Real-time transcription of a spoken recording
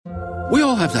We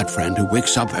all have that friend who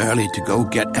wakes up early to go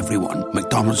get everyone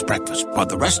McDonald's breakfast, while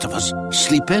the rest of us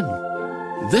sleep in.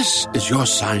 This is your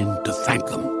sign to thank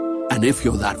them. And if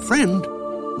you're that friend,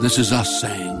 this is us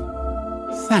saying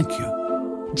thank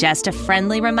you. Just a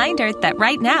friendly reminder that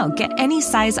right now, get any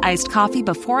size iced coffee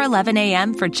before 11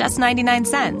 a.m. for just 99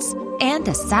 cents. And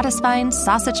a satisfying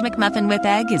sausage McMuffin with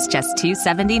egg is just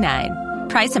 $2.79.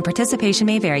 Price and participation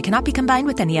may vary. Cannot be combined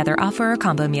with any other offer or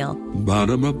combo meal.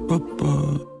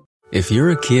 Ba-da-ba-ba-ba. If you're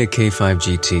a Kia K5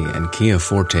 GT and Kia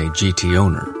Forte GT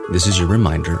owner, this is your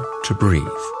reminder to breathe.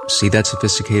 See that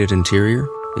sophisticated interior?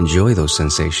 Enjoy those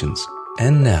sensations.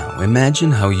 And now,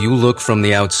 imagine how you look from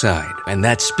the outside and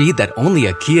that speed that only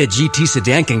a Kia GT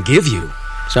sedan can give you.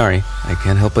 Sorry, I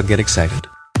can't help but get excited.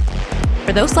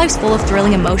 For those lives full of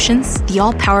thrilling emotions, the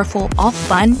all-powerful,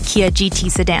 all-fun Kia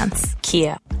GT sedans.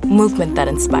 Kia, movement that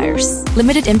inspires.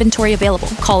 Limited inventory available.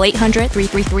 Call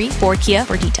 800-333-4KIA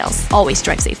for details. Always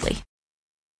drive safely.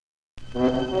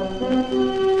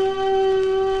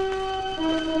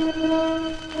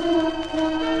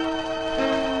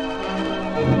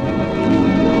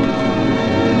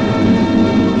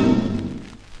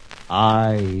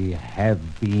 I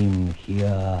have been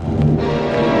here.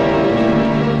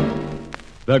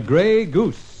 The Grey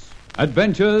Goose,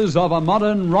 Adventures of a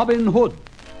Modern Robin Hood.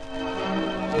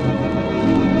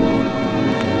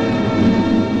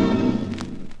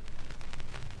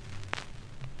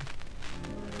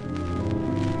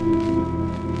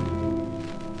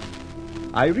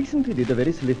 I recently did a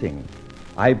very silly thing.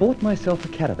 I bought myself a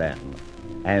caravan,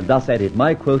 and thus added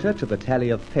my quota to the tally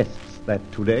of pests that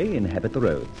today inhabit the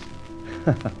roads.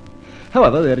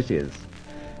 However, there it is.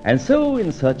 And so,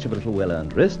 in search of a little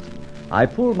well-earned rest, I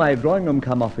pulled my drawing-room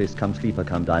come office come sleeper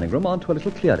come dining room onto a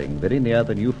little clearing very near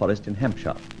the New Forest in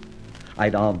Hampshire.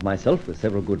 I'd armed myself with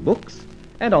several good books,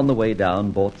 and on the way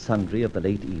down bought sundry of the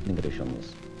late evening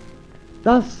editions.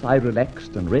 Thus I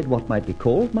relaxed and read what might be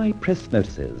called my press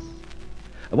notices.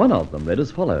 One of them read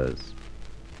as follows.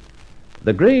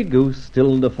 The Grey Goose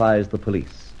still defies the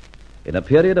police. In a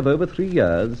period of over 3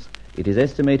 years, it is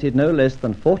estimated no less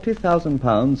than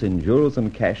 £40,000 in jewels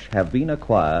and cash have been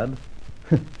acquired,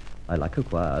 I like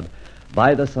acquired,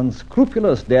 by this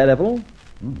unscrupulous daredevil,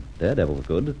 daredevil was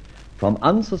good, from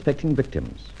unsuspecting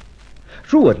victims.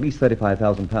 True, at least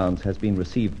 £35,000 has been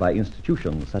received by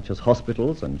institutions such as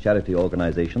hospitals and charity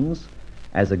organizations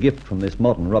as a gift from this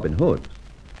modern Robin Hood.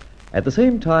 At the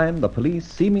same time, the police,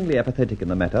 seemingly apathetic in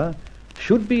the matter,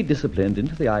 should be disciplined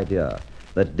into the idea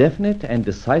that definite and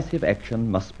decisive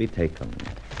action must be taken.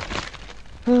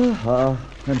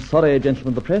 I'm sorry, gentlemen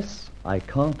of the press. I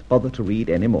can't bother to read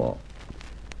any more.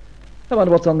 I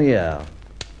wonder what's on the air.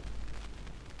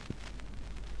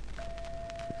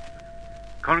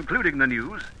 Concluding the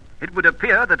news, it would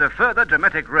appear that a further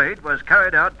dramatic raid was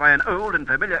carried out by an old and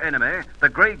familiar enemy, the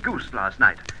Grey Goose, last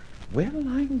night. Well,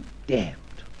 I'm damned.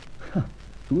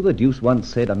 Who the deuce once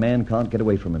said a man can't get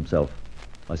away from himself?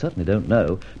 I certainly don't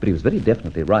know, but he was very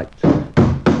definitely right.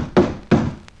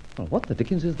 Well, what the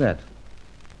dickens is that?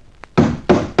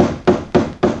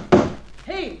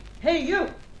 Hey, you!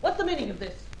 What's the meaning of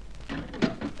this?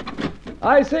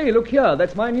 I say, look here,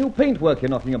 that's my new paintwork you're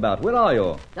knocking about. Where are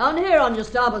you? Down here on your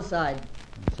starboard side.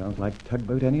 Sounds like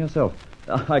Tugboat Annie herself.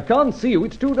 I can't see you,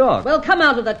 it's too dark. Well, come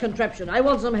out of that contraption. I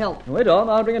want some help. Wait on,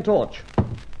 I'll bring a torch.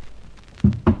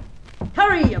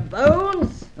 Hurry, you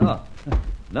bones! Ah,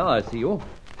 now I see you.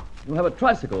 You have a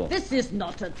tricycle. This is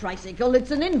not a tricycle,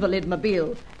 it's an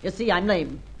invalid-mobile. You see, I'm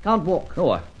lame. Can't walk.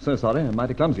 Oh, I'm so sorry.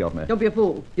 Mighty clumsy of me. Don't be a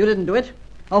fool. You didn't do it.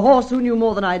 A horse who knew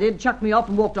more than I did chucked me off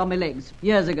and walked on my legs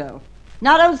years ago.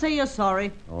 Now, don't say you're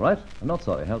sorry. All right. I'm not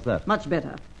sorry. How's that? Much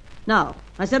better. Now,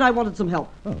 I said I wanted some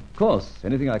help. Oh, of course.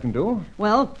 Anything I can do?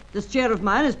 Well, this chair of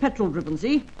mine is petrol-driven,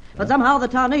 see? But somehow the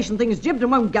tarnation thing's jibbed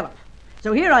and won't gallop.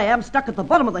 So here I am, stuck at the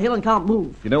bottom of the hill and can't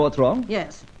move. You know what's wrong?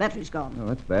 Yes, battery's gone. Oh,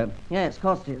 that's bad. Yes, of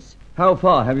course it is. How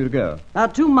far have you to go?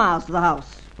 About 2 miles to the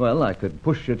house. Well, I could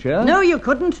push your chair. No, you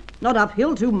couldn't. Not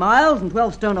uphill, 2 miles and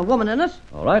 12 stone a woman in it.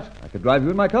 All right. I could drive you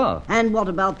in my car. And what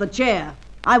about the chair?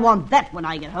 I want that when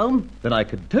I get home. Then I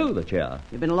could tow the chair.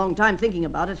 You've been a long time thinking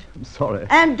about it. I'm sorry.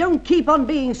 And don't keep on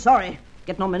being sorry.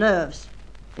 Getting on my nerves.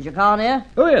 Is your car near?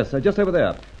 Oh, yes, just over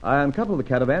there. I uncoupled the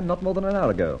caravan not more than an hour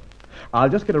ago. I'll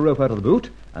just get a rope out of the boot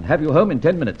and have you home in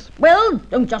 10 minutes. Well,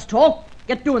 don't just talk.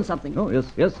 Get doing something. Oh,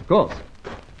 yes, of course.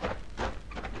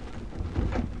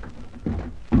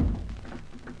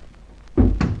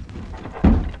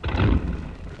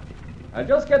 I'll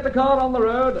just get the car on the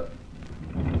road.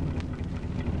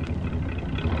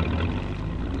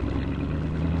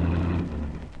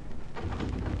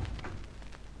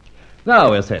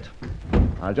 Now we're set.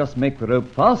 I'll just make the rope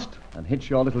fast and hitch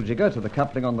your little jigger to the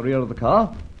coupling on the rear of the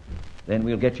car. Then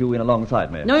we'll get you in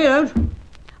alongside me. No, you don't.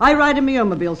 I ride in my own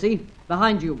mobile, see?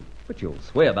 Behind you. But you'll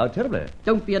sway about terribly.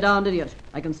 Don't be a darned idiot.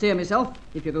 I can steer myself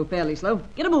if you go fairly slow.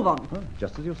 Get a move on. Oh,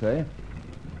 just as you say.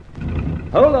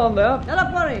 Hold on there. Now,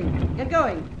 don't worry. Get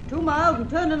going. 2 miles and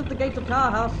turn in at the gates of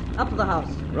Tower House. Up to the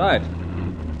house. Right.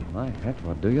 My hat,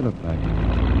 what do you look like?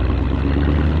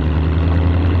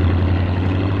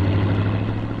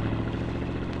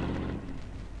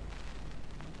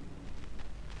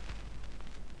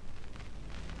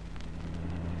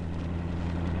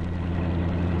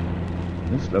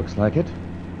 This looks like it.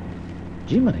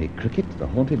 Jiminy cricket, the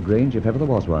haunted Grange if ever there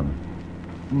was one.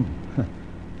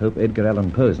 Hope Edgar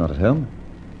Allan Poe's not at home.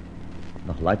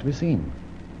 Not a light to be seen.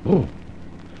 Oh.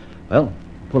 Well,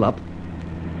 pull up.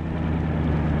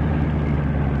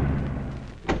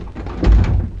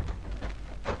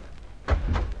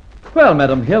 Well,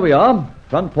 madam, here we are.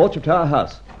 Front porch of Tower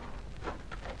House.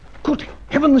 Good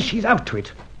heavens, she's out to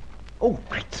it. Oh,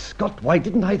 great Scott, why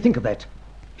didn't I think of that?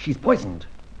 She's poisoned.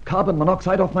 Carbon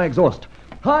monoxide off my exhaust.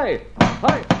 Hi!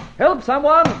 Hi! Help,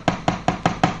 someone!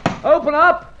 Open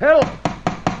up! Help!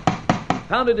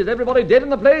 Confounded, is everybody dead in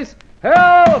the place?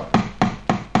 Help!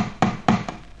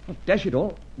 Oh, dash it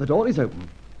all. The door is open.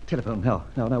 Telephone,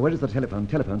 now, where is the telephone?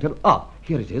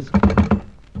 Here it is.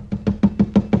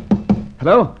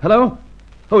 Hello?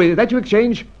 Oh, is that you,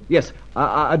 Exchange? Yes,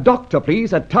 a doctor,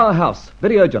 please, at Tower House.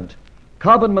 Very urgent.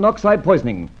 Carbon monoxide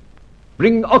poisoning.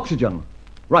 Bring oxygen.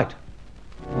 Right.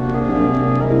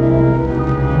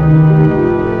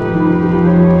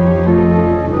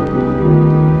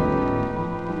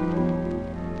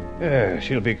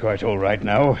 She'll be quite all right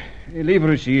now. Leave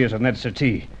her as she is on that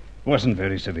settee. Wasn't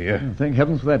very severe. Oh, thank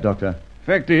heavens for that, Doctor.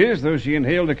 Fact is, though she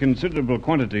inhaled a considerable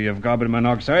quantity of carbon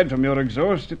monoxide from your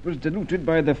exhaust, it was diluted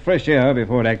by the fresh air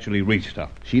before it actually reached her.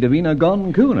 She'd have been a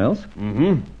gone coon else.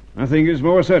 Nothing is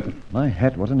more certain. My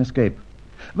hat, what an escape.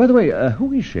 By the way,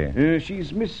 who is she?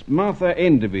 She's Miss Martha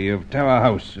Enderby of Tower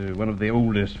House, one of the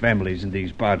oldest families in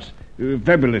these parts.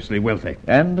 Fabulously wealthy.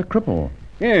 And a cripple.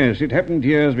 Yes, it happened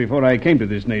years before I came to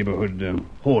this neighborhood.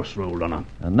 Horse rolled on her.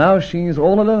 And now she's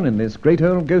all alone in this great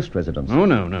old ghost residence. Oh,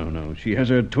 no. She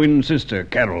has a twin sister,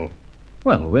 Carol.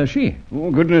 Well, where's she? Oh,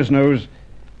 goodness knows.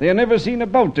 They are never seen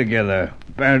about together.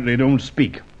 Apparently don't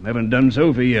speak. Haven't done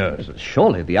so for years.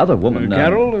 Surely the other woman...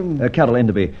 Carol? Carol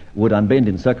Enderby would unbend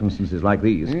in circumstances like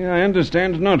these. Yeah, I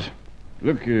understand not.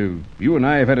 Look, you and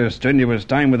I have had a strenuous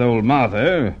time with old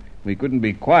Martha. We couldn't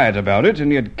be quiet about it,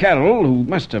 and yet Carol, who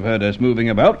must have heard us moving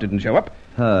about, didn't show up.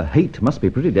 Her hate must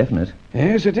be pretty definite.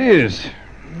 Yes, it is.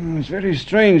 It's very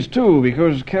strange, too,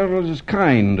 because Carol is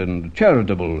kind and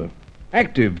charitable.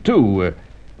 Active, too.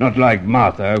 Not like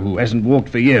Martha, who hasn't walked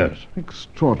for years.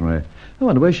 Extraordinary. I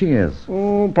wonder where she is.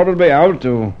 Oh, probably out,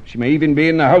 or she may even be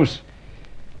in the house.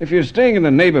 If you're staying in the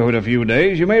neighborhood a few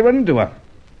days, you may run into her.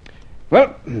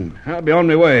 Well, I'll be on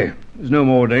my way. There's no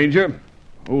more danger.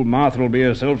 Old Martha will be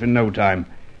herself in no time.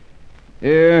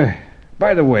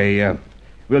 By the way,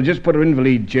 we'll just put her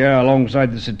invalid chair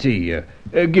alongside the settee.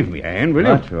 Give me a hand, will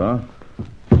you? Right, you are.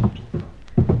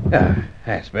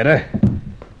 That's better.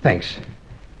 Thanks.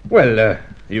 Well, are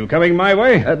you coming my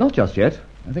way? Not just yet.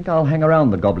 I think I'll hang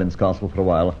around the Goblin's Castle for a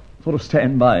while. Sort of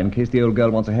stand by in case the old girl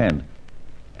wants a hand.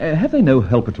 Have they no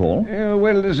help at all?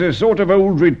 Well, there's a sort of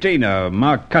old retainer,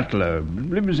 Mark Cutler.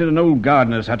 Lives in an old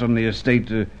gardener's hut on the estate.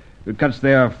 Who cuts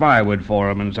their firewood for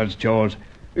 'em and such chores.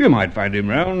 You might find him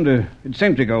round.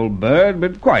 Eccentric old bird,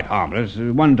 but quite harmless.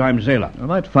 One-time sailor. I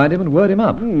might find him and word him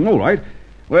up. All right.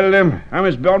 Well, I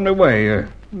must be on my way.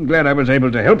 I'm glad I was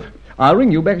able to help. I'll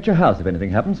ring you back at your house if anything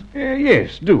happens.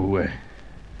 Yes, do. Are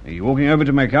you walking over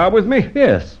to my car with me?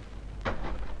 Yes.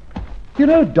 You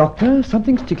know, Doctor,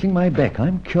 something's tickling my back.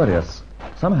 I'm curious.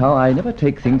 Somehow I never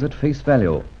take things at face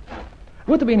value.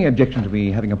 Would there be any objection to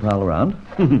me having a prowl around?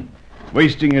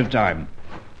 Wasting your time.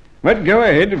 But go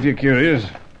ahead if you're curious.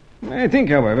 I think,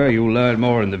 however, you'll learn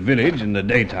more in the village in the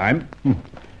daytime.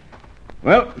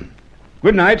 Well,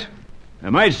 good night. I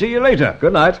might see you later.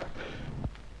 Good night.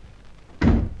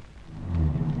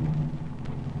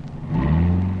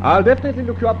 I'll definitely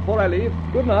look you up before I leave.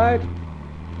 Good night.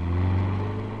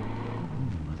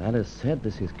 As Alice said,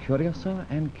 this is curiouser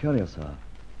and curiouser.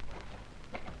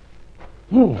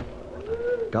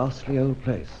 Ghastly old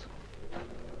place.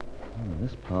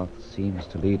 This path seems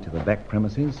to lead to the back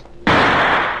premises.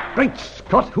 Great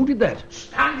Scott, who did that?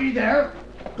 Standy there.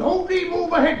 Don't he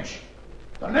move a inch.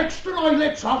 The next that I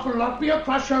lets off will not be a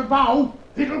crash or bow.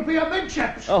 It'll be a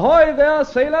midships. Ahoy there,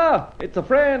 sailor. It's a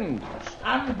friend.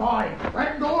 Stand by.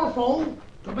 Friend or foe.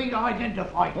 to be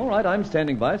identified. All right, I'm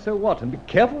standing by, so what? And be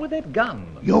careful with that gun.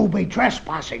 You'll be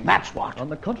trespassing, that's what. On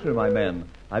the contrary, my man.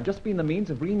 I've just been the means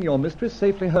of bringing your mistress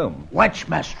safely home. Which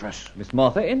mistress? Miss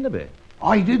Martha Enderby.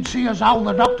 I did see as how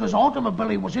the doctor's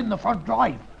automobile was in the front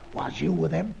drive. Was you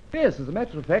with him? Yes, as a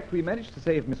matter of fact, we managed to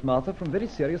save Miss Martha from very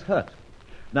serious hurt.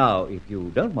 Now, if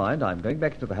you don't mind, I'm going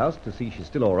back into the house to see she's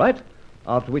still all right,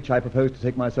 after which I propose to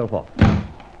take myself off.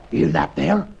 Hear that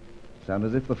there? Sound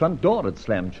as if the front door had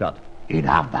slammed shut. He'd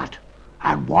have that.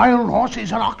 And wild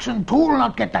horses and oxen, too, will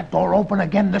not get that door open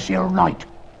again this here night.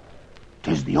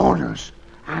 'Tis the orders,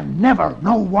 and never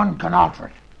no one can alter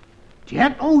it.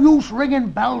 'Tain't no use ringing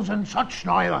bells and such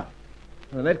neither.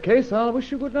 In that case, I'll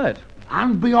wish you good night.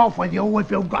 And be off with you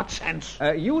if you've got sense.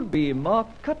 You'd be Mark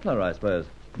Cutler, I suppose.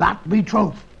 That be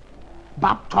truth.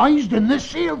 Baptized in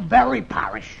this here very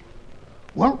parish.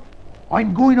 Well,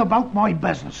 I'm going about my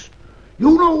business.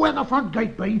 You know where the front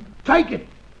gate be. Take it,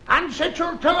 and sit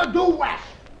her till a due west.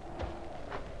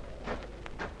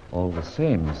 All the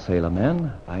same, sailor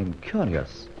man, I'm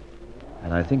curious.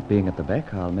 And I think being at the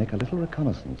back, I'll make a little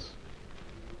reconnaissance.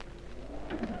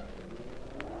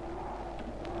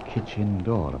 Kitchen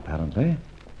door, apparently.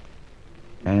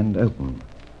 And open.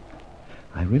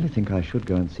 I really think I should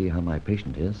go and see how my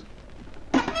patient is.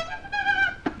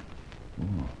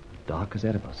 Dark as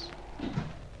Erebus.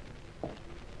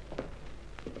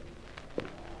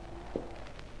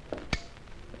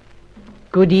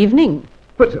 Good evening.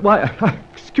 But, why,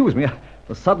 excuse me,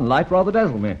 the sudden light rather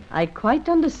dazzled me. I quite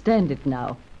understand it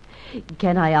now.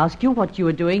 Can I ask you what you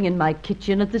are doing in my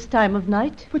kitchen at this time of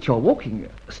night? But you're walking,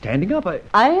 standing up.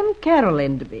 I am Carol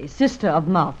Enderby, sister of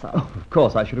Martha. Oh, of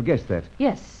course, I should have guessed that.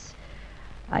 Yes.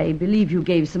 I believe you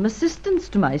gave some assistance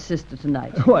to my sister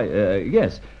tonight. Why,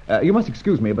 yes. You must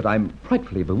excuse me, but I'm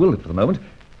frightfully bewildered for the moment.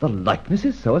 The likeness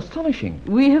is so astonishing.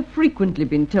 We have frequently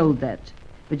been told that,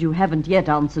 but you haven't yet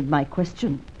answered my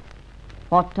question.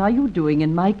 What are you doing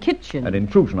in my kitchen? An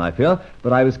intrusion, I fear,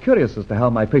 but I was curious as to how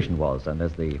my patient was, and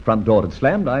as the front door had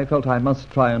slammed, I felt I must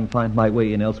try and find my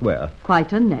way in elsewhere.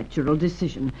 Quite a natural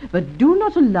decision, but do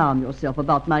not alarm yourself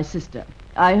about my sister.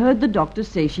 I heard the doctor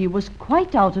say she was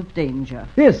quite out of danger.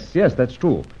 Yes, that's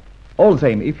true. All the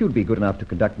same, if you'd be good enough to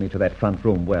conduct me to that front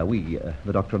room where we,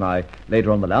 the doctor and I,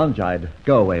 later on the lounge, I'd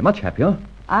go away much happier.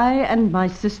 I and my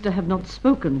sister have not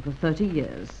spoken for 30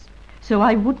 years. So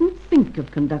I wouldn't think of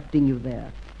conducting you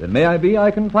there. Then may I be, I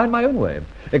can find my own way.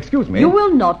 Excuse me. You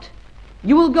will not.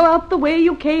 You will go out the way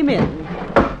you came in.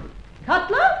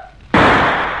 Cutler?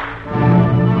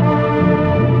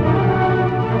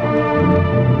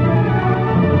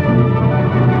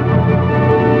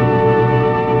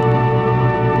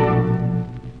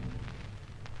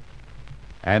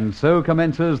 And so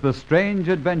commences the strange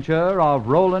adventure of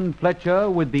Roland Fletcher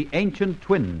with the ancient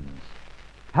twins.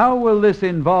 How will this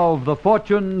involve the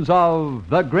fortunes of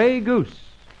the Grey Goose?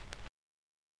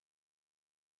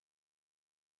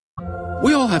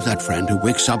 We all have that friend who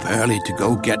wakes up early to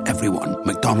go get everyone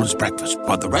McDonald's breakfast,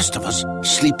 while the rest of us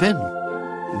sleep in.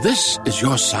 This is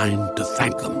your sign to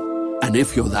thank them. And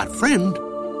if you're that friend,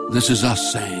 this is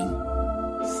us saying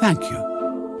thank you.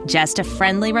 Just a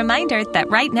friendly reminder that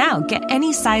right now, get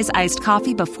any size iced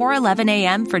coffee before 11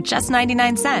 a.m. for just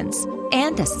 99 cents.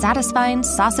 And a satisfying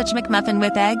sausage McMuffin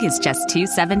with egg is just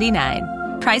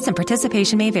 $2.79. Price and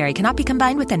participation may vary. Cannot be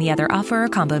combined with any other offer or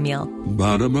combo meal.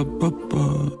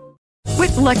 Ba-da-ba-ba-ba.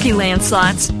 With Lucky Land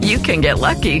Slots, you can get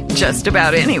lucky just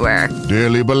about anywhere.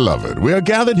 Dearly beloved, we are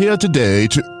gathered here today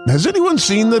to... Has anyone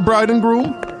seen the bride and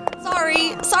groom?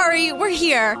 Sorry, we're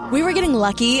here. We were getting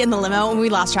lucky in the limo and we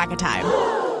lost track of time.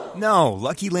 No,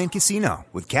 Lucky Land Casino,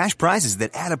 with cash prizes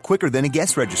that add up quicker than a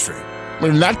guest registry.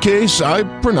 In that case, I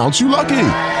pronounce you lucky.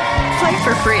 Play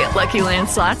for free at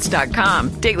LuckyLandSlots.com.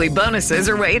 Daily bonuses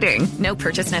are waiting. No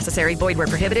purchase necessary. Void where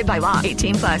prohibited by law.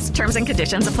 18+. Terms and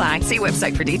conditions apply. See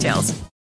website for details.